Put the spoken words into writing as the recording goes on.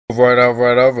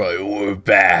Alright, we're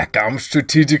back. I'm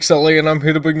Strategic Sully, and I'm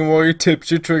here to bring you all your tips,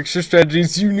 your tricks, your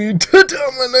strategies you need to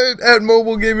dominate at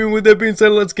mobile gaming. With that being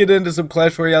said, let's get into some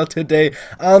Clash Royale today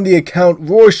on the account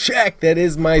Royale. That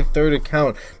is my third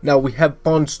account. Now, we have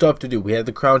fun stuff to do. We have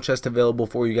the crown chest available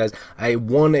for you guys. I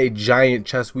won a giant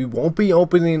chest. We won't be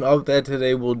opening up that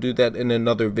today. We'll do that in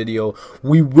another video.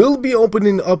 We will be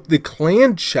opening up the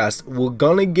clan chest. We're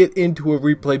gonna get into a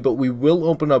replay, but we will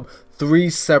open up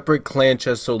 3 separate clan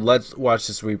chests, so let's watch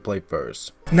this replay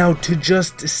first. Now, to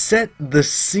just set the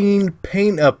scene,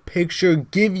 paint a picture,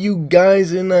 give you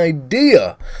guys an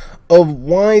idea of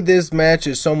why this match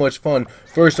is so much fun.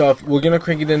 First off, we're gonna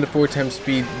crank it into 4 times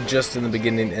speed just in the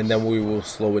beginning, and then we will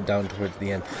slow it down towards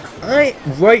the end.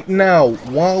 Right now,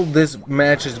 while this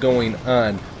match is going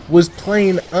on, was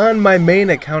playing on my main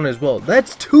account as well.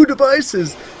 That's 2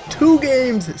 devices, 2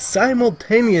 games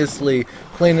simultaneously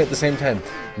playing at the same time.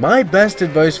 My best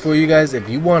advice for you guys, if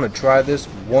you want to try this,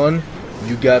 1,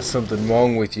 you got something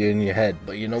wrong with you in your head.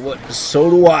 But you know what? So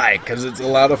do I, because it's a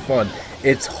lot of fun.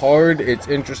 It's hard, it's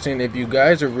interesting. If you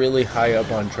guys are really high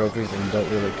up on trophies and don't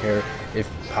really care if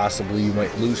possibly you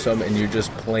might lose some and you're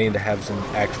just playing to have some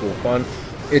actual fun,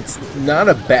 it's not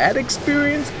a bad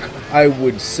experience. I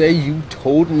would say you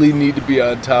totally need to be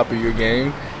on top of your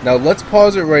game. Now let's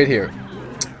pause it right here.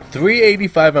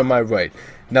 385 on my right.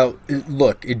 Now,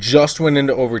 look, it just went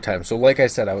into overtime. So like I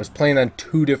said, I was playing on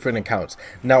 2 different accounts.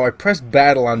 Now, I pressed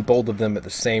battle on both of them at the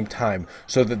same time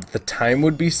so that the time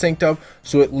would be synced up.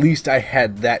 So at least I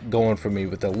had that going for me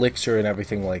with elixir and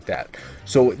everything like that.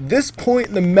 So at this point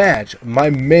in the match, my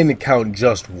main account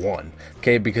just won.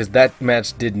 Okay, because that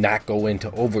match did not go into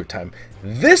overtime.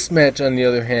 This match, on the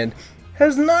other hand,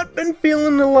 has not been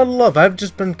feeling a lot of love. I've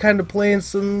just been kind of playing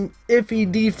some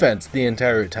iffy defense the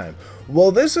entire time.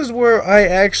 Well, this is where I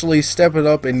actually step it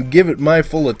up and give it my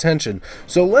full attention.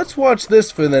 So let's watch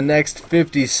this for the next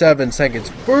 57 seconds.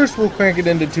 First, we'll crank it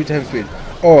into 2 times speed.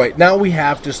 Alright, now we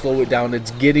have to slow it down.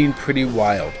 It's getting pretty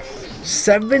wild.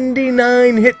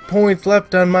 79 hit points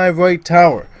left on my right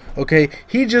tower. Okay,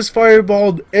 he just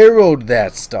fireballed, arrowed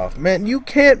that stuff. Man, you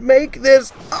can't make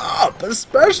this up,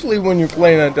 especially when you're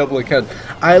playing on double accounts.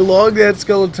 I logged that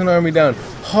skeleton army down.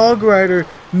 Hog Rider,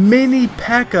 Mini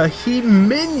P.E.K.K.A, he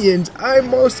minions, I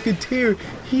Musketeer.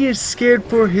 He is scared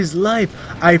for his life.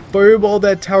 I fireball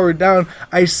that tower down.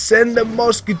 I send a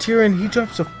Musketeer and he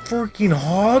drops a freaking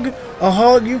hog. A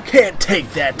hog? You can't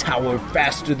take that tower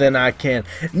faster than I can.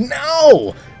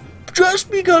 No!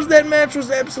 Just because that match was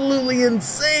absolutely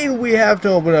insane, we have to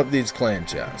open up these clan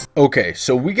chests. Okay,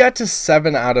 so we got to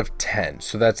 7 out of 10.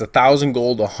 So that's 1,000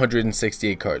 gold,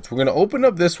 168 cards. We're going to open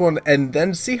up this one and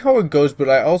then see how it goes. But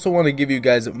I also want to give you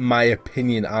guys my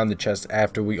opinion on the chest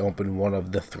after we open one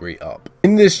of the 3 up.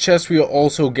 In this chest, we are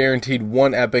also guaranteed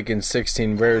 1 epic and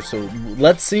 16 rares. So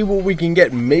let's see what we can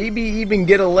get. Maybe even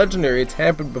get a legendary. It's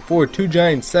happened before. 2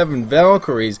 giants, 7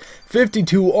 Valkyries,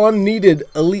 52 unneeded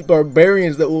elite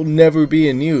barbarians that will never be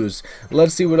in use.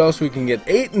 Let's see what else we can get.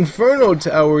 8 inferno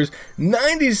towers,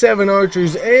 97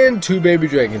 archers, and 2 baby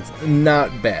dragons.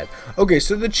 Not bad. Okay,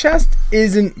 so the chest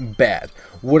isn't bad.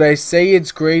 Would I say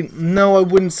it's great? No, I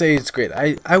wouldn't say it's great.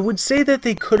 I would say that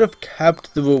they could have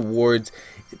kept the rewards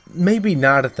maybe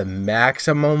not at the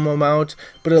maximum amount,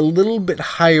 but a little bit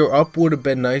higher up would have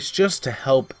been nice just to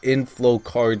help inflow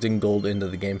cards and gold into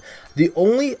the game. The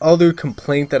only other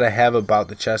complaint that I have about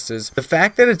the chest is the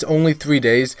fact that it's only 3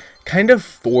 days kind of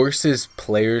forces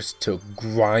players to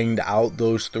grind out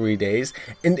those 3 days,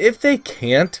 and if they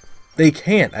can't, they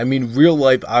can't. I mean, real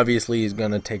life obviously is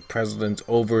going to take precedence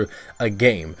over a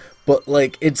game. But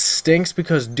like, it stinks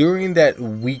because during that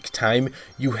week time,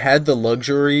 you had the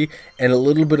luxury and a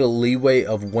little bit of leeway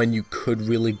of when you could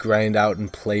really grind out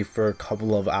and play for a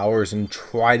couple of hours and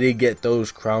try to get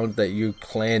those crowns that your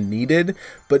clan needed.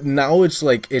 But now it's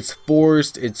like, it's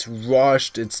forced, it's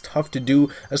rushed, it's tough to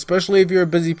do, especially if you're a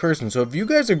busy person. So if you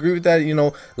guys agree with that, you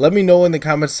know, let me know in the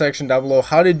comments section down below.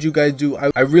 How did you guys do?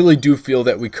 I really do feel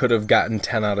that we could have gotten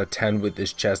 10 out of 10 with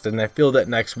this chest, and I feel that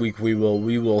next week we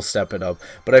will step it up.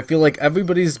 But I feel like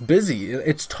everybody's busy.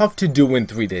 It's tough to do in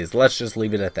 3 days. Let's just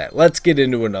leave it at that. Let's get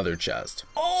into another chest.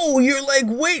 Oh, you're like,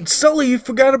 wait, Sully, you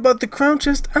forgot about the crown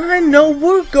chest? I know,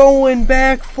 we're going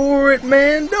back for it,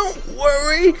 man. Don't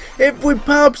worry. If we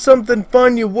popped something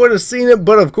fun, you would have seen it.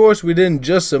 But of course, we didn't.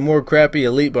 Just some more crappy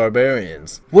elite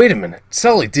barbarians. Wait a minute.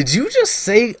 Sully, did you just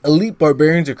say elite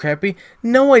barbarians are crappy?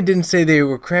 No, I didn't say they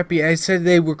were crappy. I said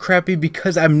they were crappy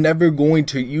because I'm never going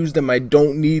to use them. I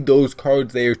don't need those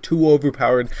cards. They are too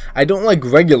overpowered. I don't like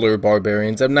regular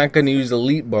barbarians. I'm not going to use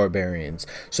elite barbarians.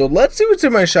 So let's see what's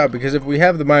in my shop, because if we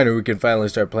have the miner, we can finally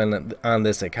start playing on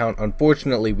this account.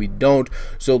 Unfortunately, we don't.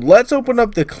 So let's open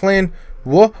up the clan.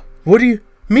 What do you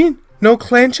mean? No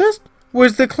clan chest?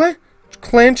 Where's the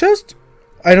clan chest?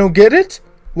 I don't get it.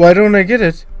 Why don't I get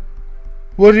it?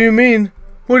 What do you mean?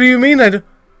 What do you mean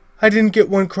I didn't get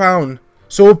 1 crown?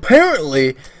 So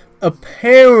apparently,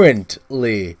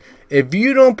 if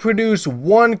you don't produce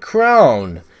 1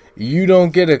 crown, you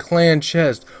don't get a clan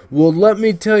chest. Well, let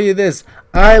me tell you this.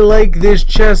 I like this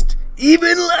chest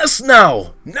even less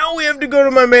now. Now we have to go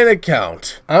to my main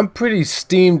account. I'm pretty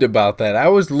steamed about that. I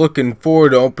was looking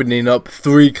forward to opening up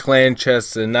 3 clan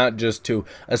chests and not just 2.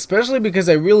 Especially because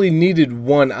I really needed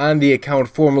 1 on the account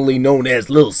formerly known as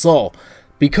Lil Saul.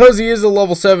 Because he is a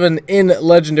level 7 in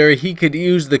Legendary, he could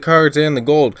use the cards and the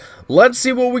gold. Let's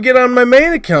see what we get on my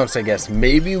main accounts, I guess.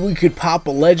 Maybe we could pop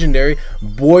a Legendary.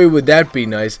 Boy, would that be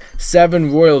nice.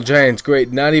 7 Royal Giants,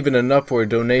 great. Not even enough for a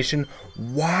donation.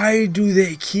 Why do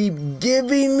they keep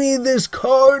giving me this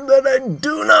card that I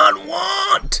do not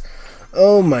want?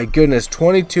 Oh my goodness,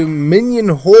 22 Minion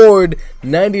Horde,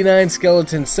 99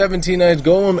 Skeletons, 17 Eyes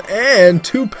Golem, and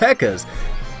 2 P.E.K.K.A.s.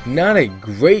 Not a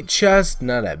great chest,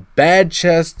 not a bad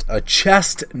chest, a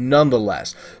chest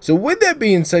nonetheless. So with that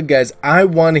being said, guys, I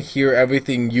want to hear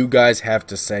everything you guys have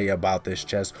to say about this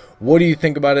chest. What do you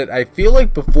think about it? I feel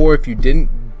like before, if you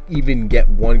didn't even get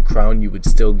 1 crown, you would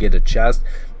still get a chest.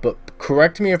 But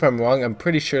correct me if I'm wrong. I'm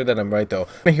pretty sure that I'm right, though. I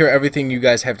want to hear everything you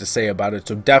guys have to say about it,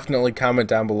 so definitely comment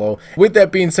down below. With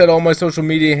that being said, all my social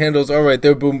media handles are right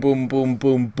there. Boom, boom, boom,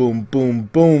 boom, boom, boom,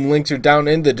 boom. Links are down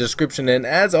in the description. And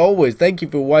as always, thank you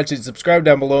for watching. Subscribe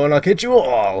down below, and I'll catch you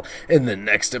all in the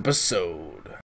next episode.